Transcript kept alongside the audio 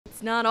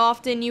It's not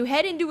often you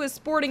head into a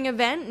sporting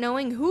event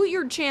knowing who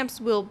your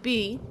champs will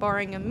be.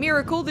 Barring a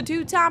miracle, the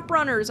two top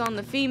runners on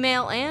the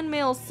female and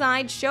male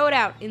side showed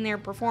out in their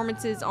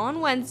performances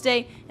on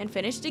Wednesday and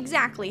finished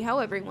exactly how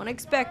everyone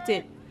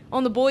expected.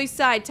 On the boys'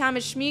 side,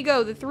 Thomas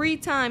Schmigo, the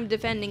three-time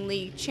defending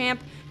league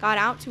champ, got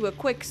out to a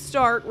quick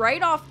start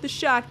right off the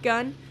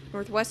shotgun.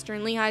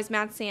 Northwestern Lehigh's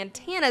Matt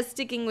Santana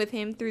sticking with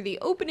him through the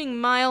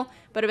opening mile,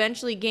 but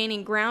eventually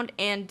gaining ground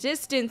and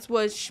distance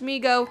was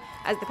Schmigo,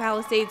 as the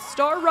Palisades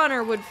star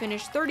runner would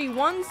finish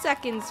 31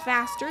 seconds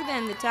faster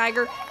than the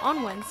Tiger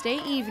on Wednesday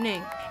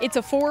evening. It's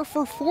a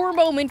 4-for-4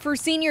 moment for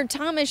senior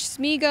Thomas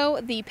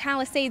Schmigo, the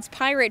Palisades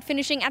Pirate,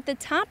 finishing at the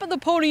top of the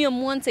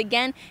podium once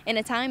again in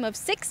a time of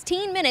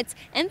 16 minutes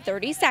and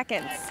 30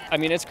 seconds. I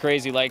mean, it's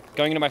crazy. Like,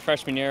 going into my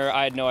freshman year,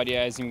 I had no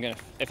idea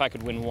if I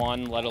could win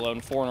one, let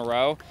alone four in a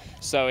row.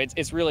 So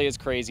it's really is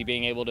crazy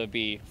being able to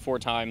be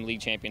four-time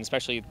league champion,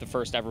 especially the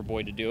first ever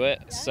boy to do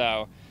it.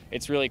 So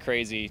it's really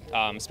crazy,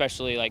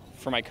 especially like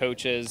for my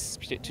coaches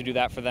to do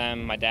that for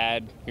them. My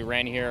dad, who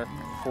ran here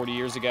 40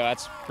 years ago,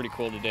 that's pretty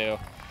cool to do.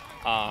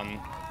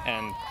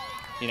 And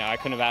I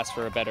couldn't have asked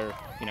for a better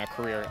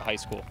career at high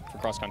school for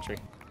cross country.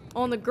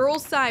 On the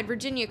girls' side,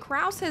 Virginia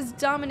Kraus has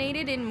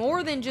dominated in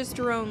more than just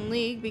her own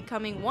league,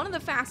 becoming one of the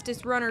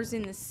fastest runners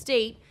in the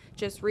state,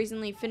 just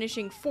recently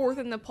finishing fourth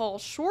in the Paul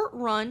Short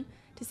run.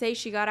 To say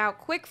she got out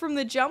quick from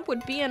the jump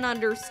would be an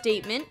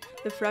understatement.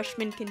 The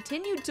freshman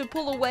continued to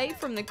pull away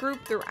from the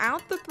group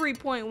throughout the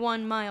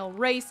 3.1-mile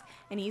race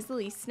and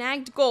easily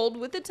snagged gold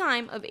with a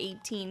time of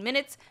 18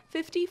 minutes,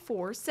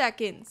 54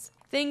 seconds.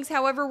 Things,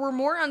 however, were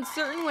more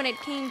uncertain when it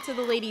came to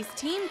the ladies'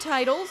 team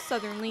titles.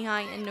 Southern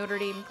Lehigh and Notre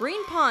Dame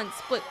Green Pond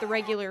split the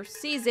regular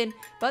season,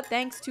 but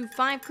thanks to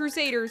 5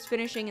 Crusaders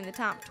finishing in the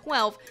top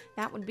 12,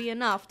 that would be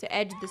enough to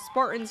edge the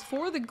Spartans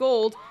for the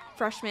gold.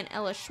 Freshman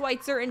Ella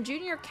Schweitzer and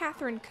junior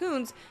Catherine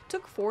Coons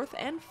took 4th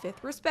and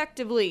 5th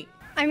respectively.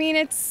 I mean,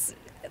 it's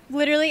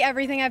literally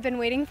everything I've been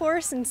waiting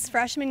for since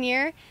freshman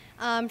year.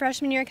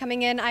 Freshman year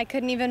coming in, I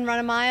couldn't even run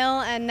a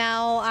mile, and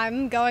now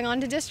I'm going on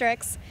to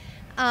districts.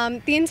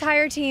 The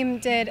entire team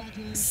did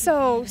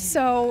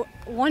so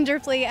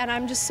wonderfully, and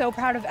I'm just so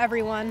proud of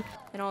everyone.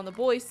 And on the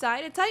boys'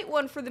 side, a tight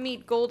one for the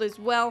meet gold as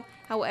well.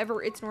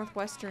 However, it's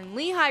Northwestern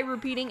Lehigh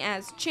repeating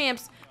as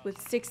champs with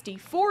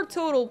 64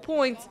 total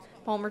points,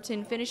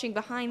 Palmerton finishing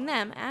behind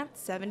them at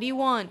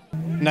 71.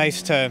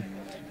 Nice to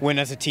win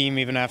as a team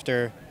even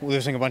after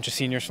losing a bunch of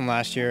seniors from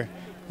last year.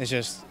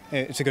 It's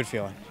a good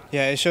feeling.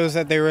 Yeah, it shows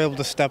that they were able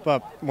to step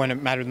up when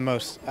it mattered the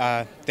most.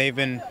 They've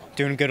been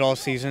doing good all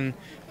season.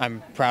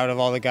 I'm proud of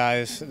all the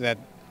guys,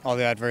 all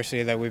the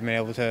adversity that we've been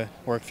able to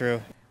work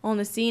through. On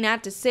the scene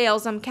at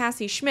DeSales, I'm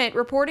Cassie Schmidt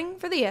reporting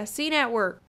for the SC Network.